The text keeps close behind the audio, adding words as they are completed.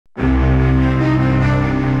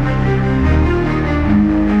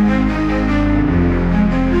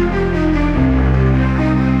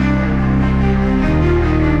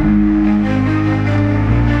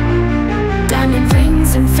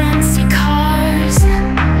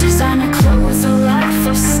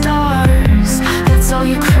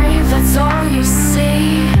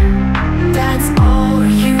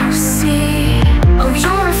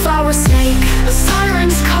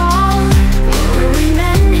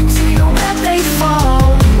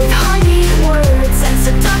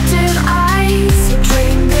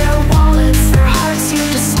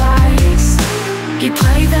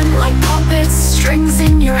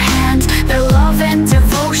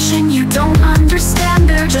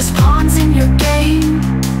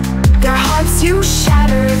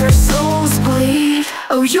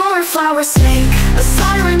Oh, you're a flower snake, a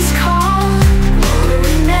siren's call.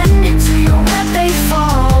 Luring men into your web they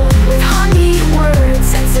fall. With honeyed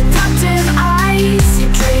words and seductive eyes,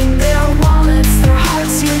 you drain their wallets, their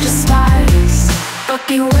hearts you despise. But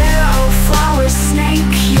beware, oh flower snake,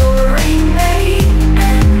 you're a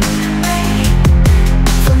maiden.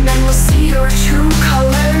 For men will see your true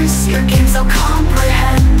colors, your games they'll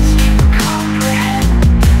comprehend.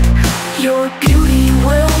 Your beauty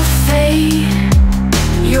will fade,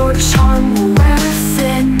 your charm will wear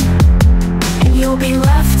thin, and you'll be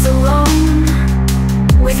left alone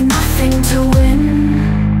with nothing to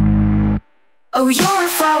win. Oh, you're a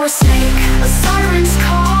flower snake, a siren's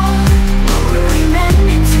call. Luring men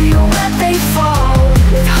into your web they fall.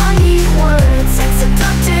 With honeyed words and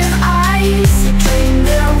seductive eyes, you drain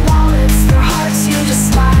their wallets, their hearts you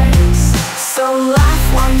despise. So laugh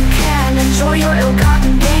while you can, enjoy your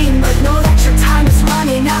ill-gotten gain, but know that your time is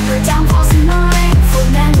running out, your downfall's in the rain. For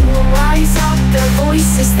men will rise up, their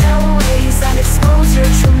voices, their ways, and expose your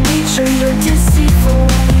true nature, your deceitful